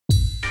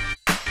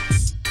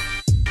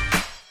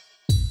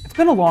It's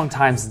been a long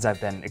time since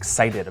I've been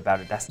excited about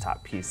a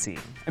desktop PC.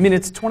 I mean,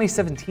 it's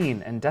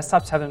 2017 and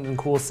desktops haven't been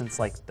cool since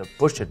like the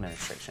Bush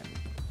administration.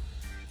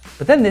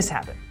 But then this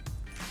happened.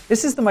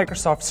 This is the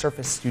Microsoft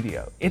Surface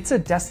Studio. It's a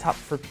desktop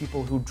for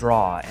people who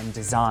draw and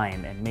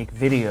design and make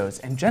videos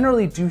and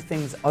generally do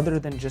things other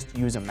than just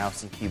use a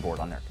mouse and keyboard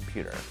on their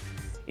computer.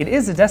 It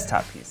is a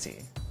desktop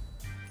PC,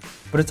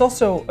 but it's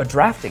also a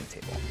drafting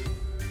table.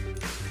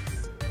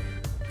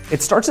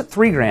 It starts at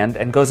 $3 grand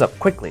and goes up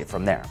quickly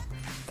from there.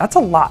 That's a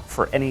lot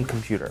for any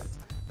computer.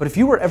 But if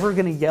you were ever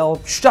gonna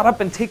yell, "Shut up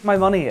and take my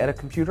money" at a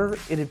computer,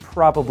 it'd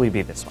probably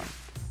be this one.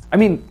 I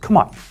mean, come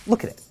on,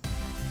 look at it.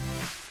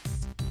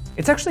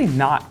 It's actually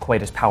not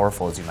quite as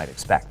powerful as you might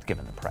expect,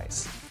 given the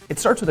price. It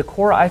starts with a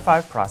Core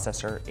i5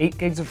 processor, 8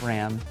 gigs of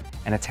RAM,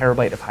 and a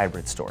terabyte of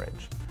hybrid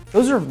storage.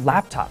 Those are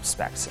laptop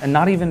specs, and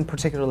not even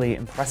particularly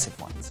impressive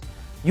ones.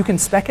 You can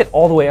spec it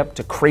all the way up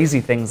to crazy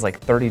things like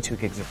 32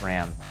 gigs of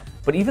RAM,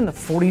 but even the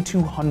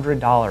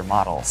 $4,200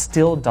 model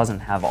still doesn't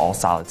have all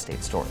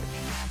solid-state storage.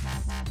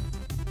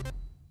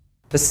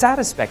 The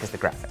saddest spec is the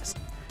graphics.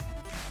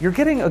 You're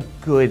getting a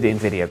good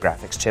NVIDIA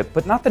graphics chip,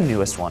 but not the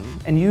newest one,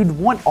 and you'd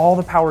want all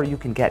the power you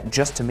can get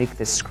just to make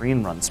this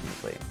screen run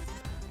smoothly.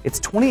 It's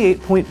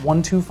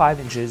 28.125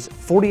 inches,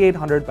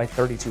 4800 by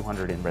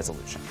 3200 in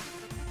resolution.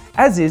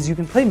 As is, you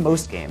can play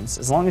most games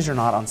as long as you're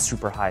not on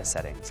super high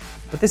settings,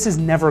 but this is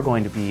never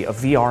going to be a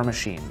VR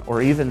machine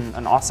or even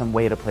an awesome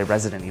way to play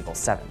Resident Evil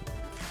 7.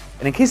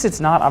 And in case it's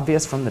not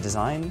obvious from the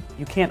design,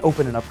 you can't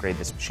open and upgrade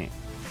this machine.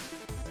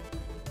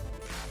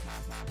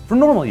 For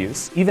normal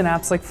use, even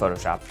apps like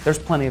Photoshop, there's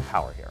plenty of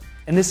power here,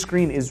 and this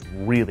screen is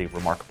really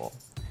remarkable.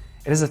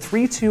 It has a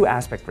 3:2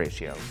 aspect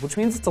ratio, which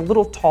means it's a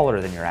little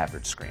taller than your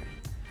average screen.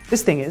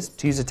 This thing is,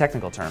 to use a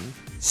technical term,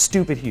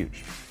 stupid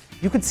huge.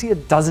 You could see a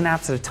dozen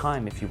apps at a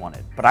time if you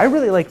wanted, but I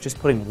really like just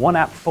putting one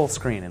app full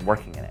screen and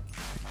working in it.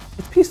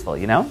 It's peaceful,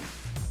 you know?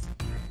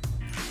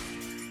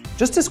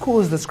 Just as cool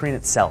as the screen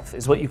itself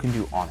is what you can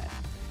do on it.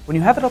 When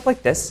you have it up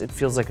like this, it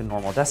feels like a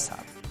normal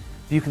desktop.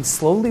 But you can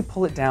slowly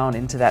pull it down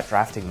into that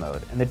drafting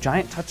mode, and the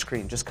giant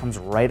touchscreen just comes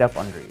right up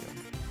under you.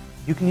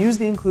 You can use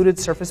the included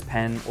Surface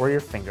Pen or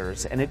your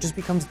fingers, and it just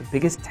becomes the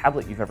biggest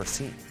tablet you've ever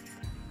seen.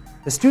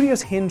 The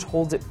Studio's hinge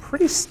holds it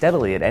pretty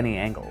steadily at any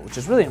angle, which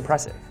is really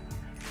impressive.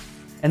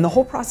 And the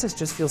whole process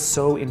just feels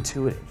so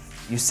intuitive.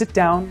 You sit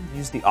down,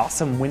 use the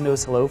awesome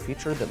Windows Hello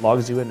feature that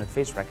logs you in with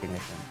face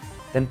recognition,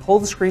 then pull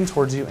the screen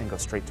towards you and go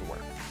straight to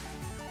work.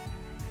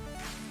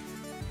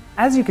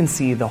 As you can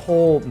see, the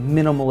whole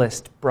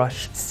minimalist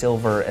brushed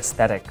silver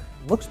aesthetic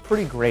looks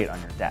pretty great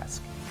on your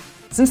desk.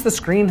 Since the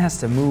screen has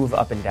to move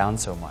up and down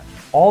so much,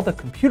 all the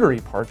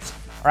computery parts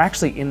are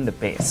actually in the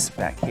base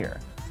back here.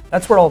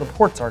 That's where all the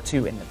ports are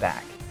too, in the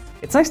back.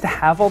 It's nice to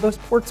have all those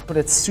ports, but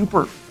it's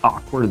super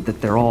awkward that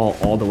they're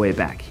all the way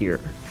back here.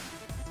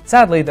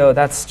 Sadly though,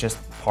 that's just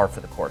par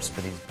for the course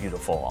for these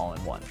beautiful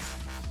all-in-ones.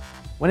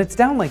 When it's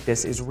down like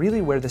this is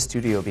really where the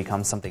Studio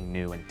becomes something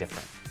new and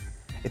different.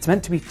 It's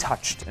meant to be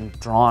touched and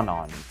drawn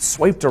on,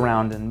 swiped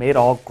around and made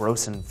all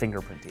gross and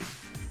fingerprinty.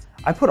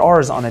 I put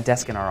ours on a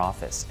desk in our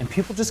office, and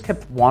people just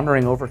kept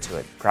wandering over to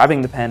it,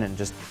 grabbing the pen and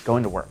just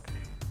going to work.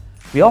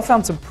 We all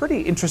found some pretty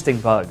interesting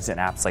bugs in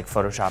apps like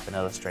Photoshop and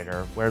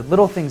Illustrator, where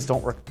little things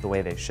don't work the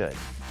way they should.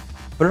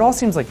 But it all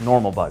seems like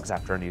normal bugs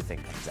after a new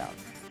thing comes out.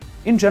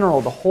 In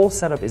general, the whole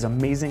setup is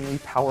amazingly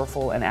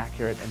powerful and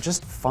accurate and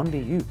just fun to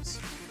use.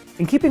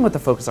 In keeping with the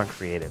focus on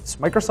creatives,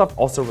 Microsoft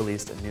also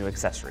released a new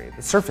accessory,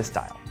 the Surface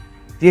Dial.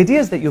 The idea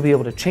is that you'll be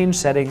able to change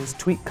settings,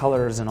 tweak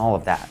colors, and all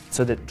of that,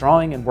 so that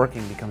drawing and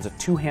working becomes a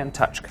two-hand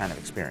touch kind of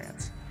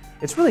experience.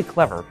 It's really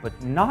clever, but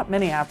not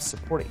many apps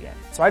support it yet,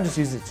 so I just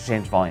use it to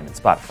change volume in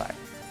Spotify,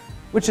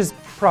 which is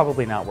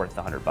probably not worth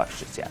the $100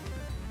 just yet.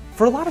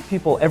 For a lot of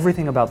people,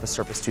 everything about the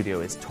Surface Studio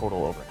is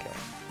total overkill.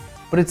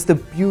 But it's the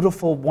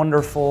beautiful,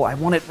 wonderful, I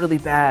want it really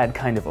bad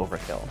kind of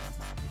overkill.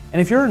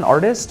 And if you're an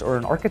artist or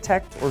an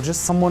architect or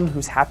just someone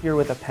who's happier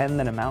with a pen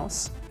than a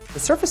mouse, the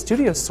Surface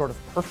Studio is sort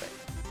of perfect.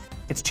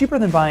 It's cheaper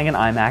than buying an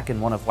iMac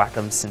and one of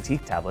Wacom's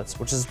Cintiq tablets,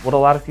 which is what a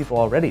lot of people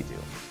already do.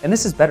 And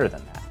this is better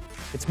than that.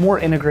 It's more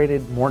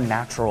integrated, more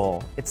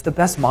natural. It's the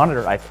best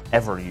monitor I've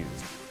ever used,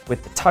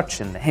 with the touch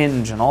and the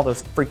hinge and all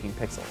those freaking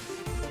pixels.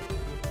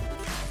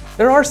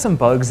 There are some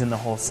bugs in the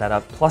whole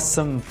setup, plus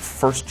some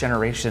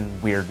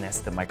first-generation weirdness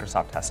that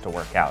Microsoft has to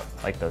work out,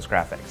 like those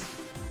graphics.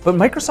 But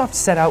Microsoft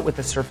set out with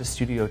the Surface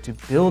Studio to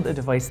build a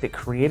device that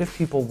creative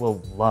people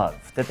will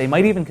love, that they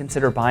might even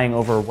consider buying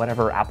over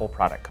whatever Apple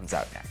product comes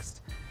out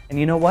next. And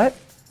you know what?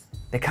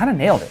 They kind of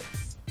nailed it.